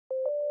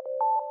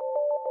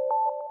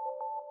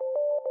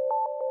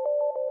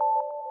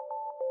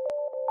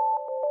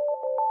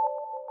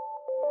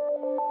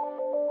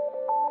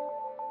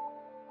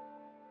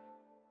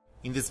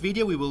In this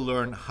video we will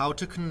learn how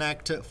to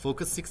connect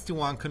Focus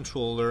 61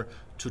 controller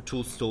to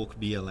Toolstalk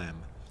BLM.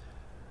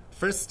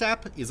 First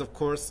step is of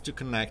course to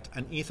connect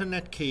an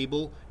Ethernet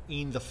cable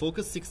in the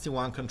Focus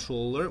 61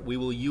 controller. We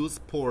will use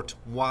port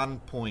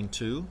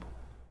 1.2,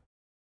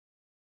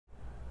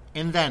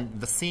 and then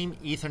the same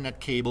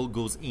Ethernet cable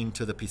goes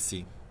into the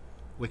PC.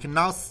 We can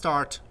now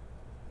start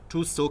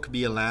Toolstalk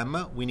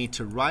BLM. We need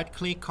to right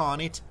click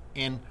on it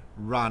and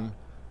run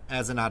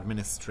as an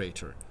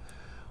administrator.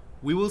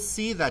 We will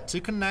see that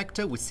to connect,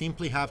 we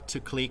simply have to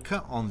click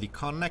on the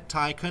connect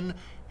icon,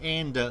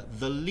 and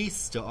the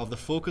list of the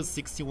Focus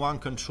 61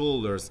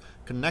 controllers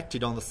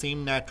connected on the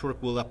same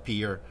network will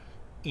appear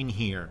in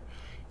here.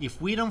 If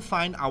we don't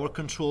find our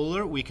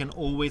controller, we can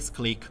always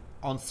click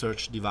on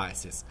Search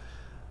Devices.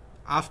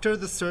 After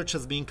the search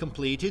has been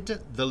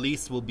completed, the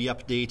list will be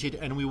updated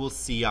and we will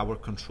see our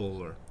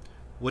controller.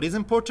 What is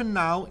important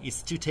now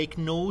is to take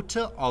note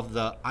of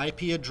the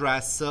IP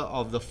address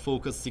of the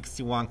Focus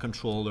 61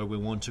 controller we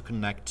want to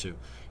connect to.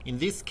 In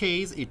this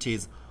case, it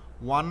is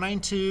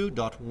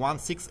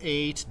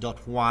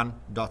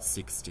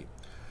 192.168.1.60.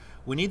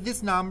 We need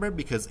this number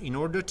because in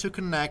order to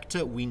connect,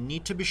 we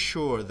need to be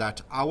sure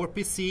that our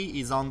PC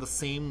is on the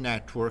same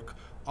network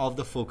of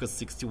the Focus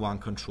 61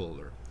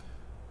 controller.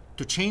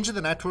 To change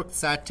the network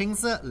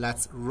settings,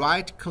 let's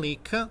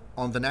right-click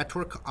on the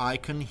network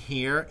icon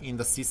here in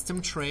the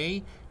system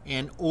tray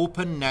and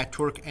open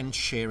Network and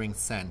Sharing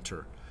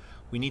Center.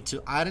 We need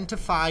to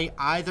identify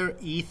either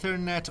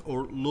Ethernet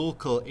or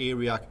local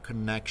area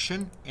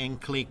connection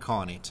and click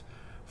on it.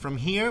 From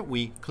here,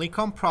 we click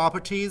on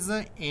Properties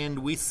and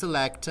we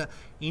select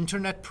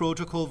Internet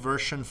Protocol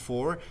version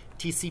 4,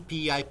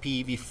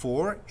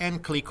 TCP/IPv4,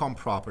 and click on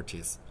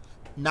Properties.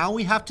 Now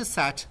we have to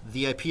set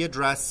the IP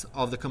address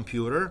of the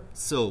computer,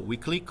 so we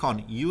click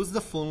on Use the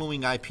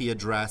following IP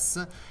address,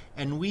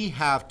 and we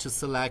have to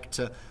select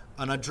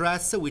an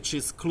address which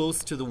is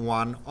close to the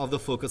one of the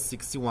Focus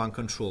 61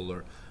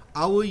 controller.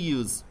 I will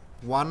use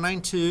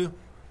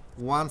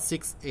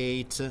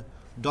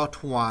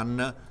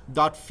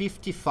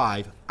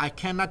 192.168.1.55. I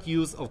cannot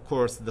use, of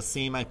course, the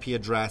same IP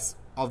address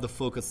of the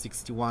Focus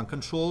 61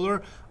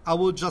 controller. I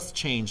will just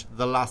change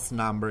the last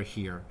number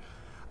here.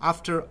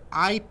 After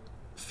I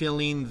fill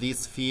in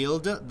this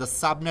field, the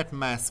subnet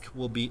mask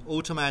will be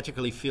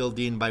automatically filled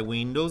in by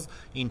Windows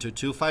into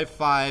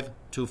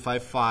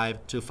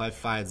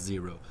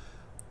 255.255.255.0.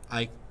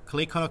 I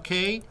click on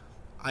OK,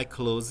 I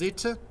close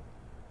it.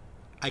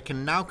 I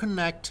can now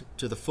connect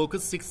to the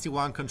Focus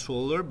 61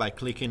 controller by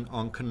clicking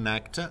on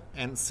Connect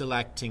and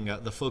selecting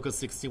the Focus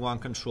 61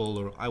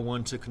 controller I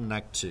want to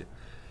connect to.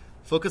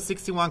 Focus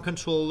 61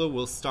 controller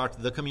will start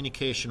the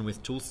communication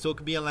with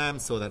Toolstalk BLM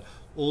so that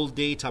all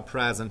data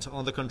present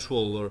on the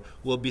controller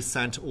will be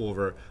sent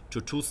over to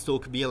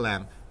Toolstalk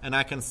BLM, and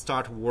I can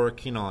start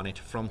working on it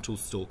from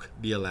Toolstalk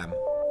BLM.